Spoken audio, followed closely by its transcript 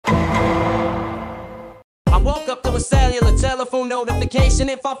woke up to a cellular telephone notification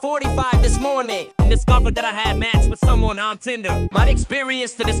at 5:45 this morning and discovered that I had matched with someone on Tinder. My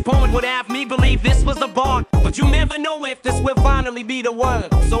experience to this point would have me believe this was the bond, but you never know if this will finally be the one.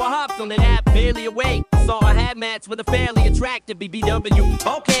 So I hopped on that app, barely awake. Saw I had matched with a fairly attractive BBW.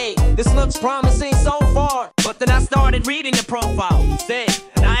 Okay, this looks promising so far, but then I started reading the profile. Said,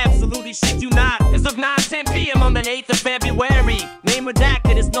 and I absolutely shit you not, as of 9:10 p.m. on the 8th of February, name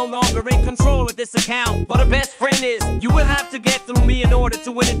redacted is no longer in control of this account, but her best friend is. You will have to get through me in order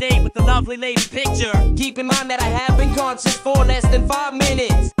to win a date with the lovely lady picture. Keep in mind that I have been conscious for less than 5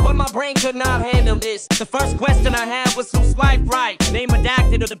 minutes, but my brain could not handle this. The first question I had was who swiped right, name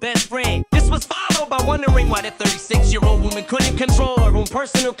redacted or the best friend. This was followed by wondering why the 36-year-old woman couldn't control her own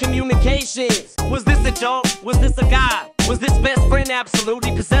personal communications. Was this a joke? Was this a guy? Was this best friend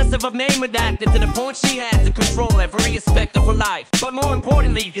absolutely possessive of name redacted to the point she had to control every aspect of her life? But more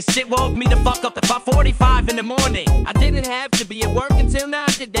importantly, this shit woke me the fuck up at 5:45 in the morning. I didn't have to be at work until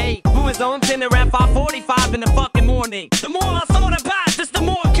 9 today. Who is on Tinder at 5:45 in the fucking morning? The more I thought about this, the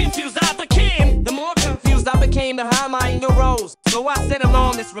more confused I became. The more confused I became, the higher my ego rose. So I sent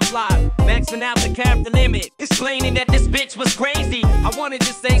along this reply, maxing out the character limit, explaining that this bitch was crazy. I wanted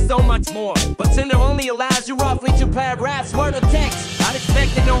to say so much more, but Tinder only allows you roughly 2 paragraphs worth of text. I'd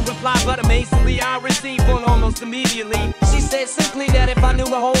expected no reply, but amazingly I received one almost immediately. She said simply that if I knew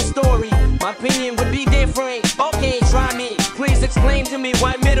the whole story, my opinion would be different. Okay, try me. Please explain to me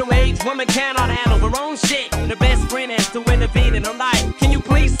why middle-aged woman cannot handle her own shit and her best friend has to intervene in her life. Can you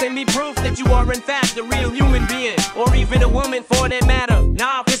please send me proof that you are in fact a real human being, or even a woman for that matter?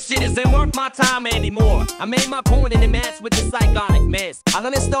 Nah, this shit isn't worth my time anymore. I made my point and it matched with the psychotic mess. I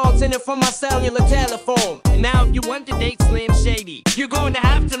uninstalled Tinder from my cellular telephone, and now if you want to date Slim Shady, you're going to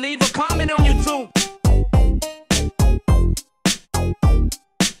have to leave